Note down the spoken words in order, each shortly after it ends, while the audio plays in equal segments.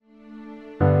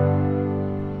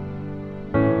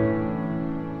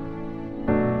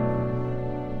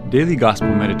Daily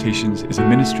Gospel Meditations is a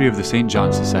ministry of the St.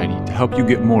 John Society to help you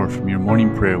get more from your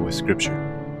morning prayer with Scripture.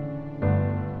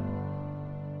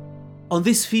 On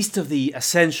this feast of the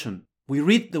Ascension, we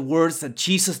read the words that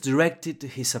Jesus directed to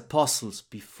his apostles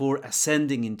before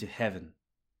ascending into heaven.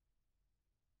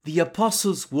 The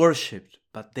apostles worshipped,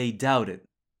 but they doubted.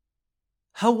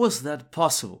 How was that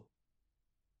possible?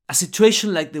 A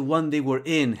situation like the one they were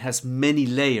in has many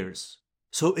layers,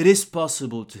 so it is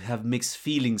possible to have mixed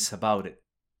feelings about it.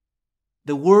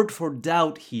 The word for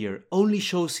doubt here only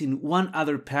shows in one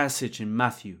other passage in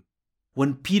Matthew,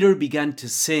 when Peter began to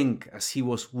sink as he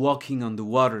was walking on the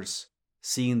waters,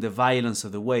 seeing the violence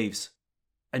of the waves,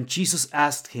 and Jesus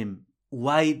asked him,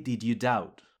 "Why did you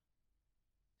doubt?"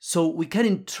 So we can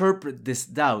interpret this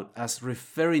doubt as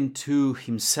referring to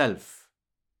himself.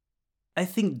 I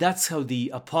think that's how the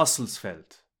apostles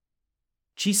felt.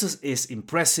 Jesus is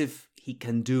impressive, he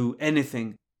can do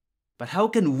anything, but how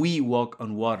can we walk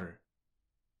on water?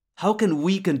 How can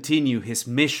we continue his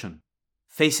mission,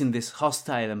 facing this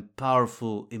hostile and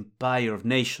powerful empire of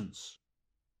nations?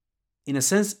 In a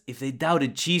sense, if they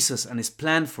doubted Jesus and his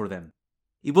plan for them,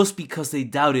 it was because they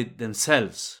doubted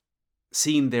themselves,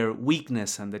 seeing their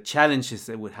weakness and the challenges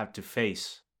they would have to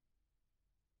face.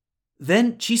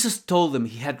 Then Jesus told them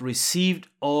he had received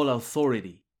all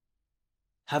authority.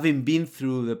 Having been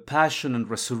through the passion and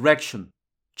resurrection,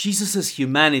 Jesus'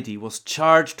 humanity was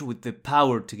charged with the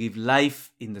power to give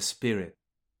life in the Spirit.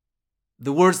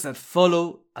 The words that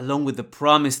follow, along with the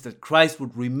promise that Christ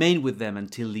would remain with them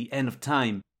until the end of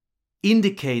time,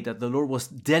 indicate that the Lord was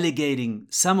delegating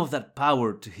some of that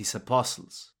power to his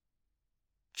apostles.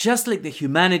 Just like the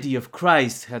humanity of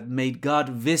Christ had made God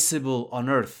visible on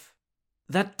earth,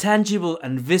 that tangible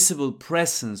and visible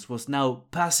presence was now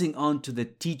passing on to the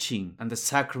teaching and the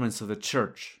sacraments of the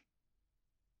Church.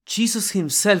 Jesus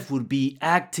himself would be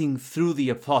acting through the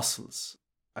apostles,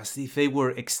 as if they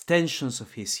were extensions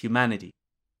of his humanity.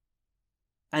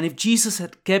 And if Jesus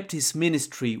had kept his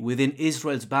ministry within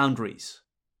Israel's boundaries,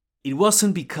 it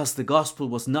wasn't because the gospel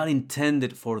was not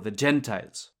intended for the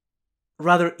Gentiles.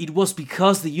 Rather, it was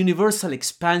because the universal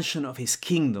expansion of his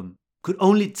kingdom could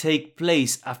only take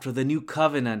place after the new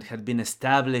covenant had been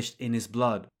established in his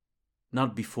blood,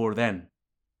 not before then.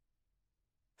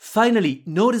 Finally,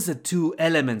 notice the two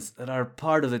elements that are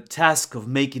part of the task of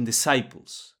making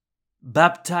disciples: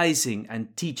 baptizing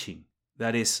and teaching,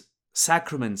 that is,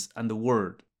 sacraments and the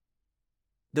Word.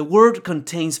 The Word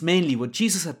contains mainly what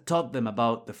Jesus had taught them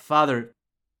about the Father,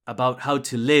 about how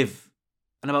to live,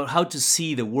 and about how to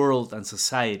see the world and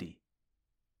society.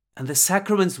 And the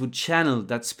sacraments would channel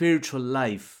that spiritual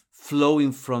life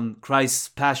flowing from Christ's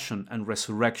passion and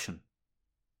resurrection.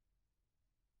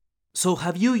 So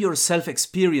have you yourself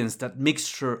experienced that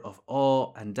mixture of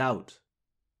awe and doubt?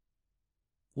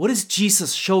 What is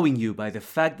Jesus showing you by the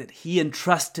fact that he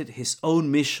entrusted his own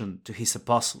mission to his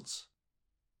apostles?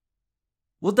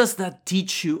 What does that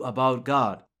teach you about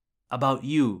God, about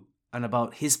you, and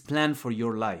about his plan for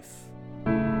your life?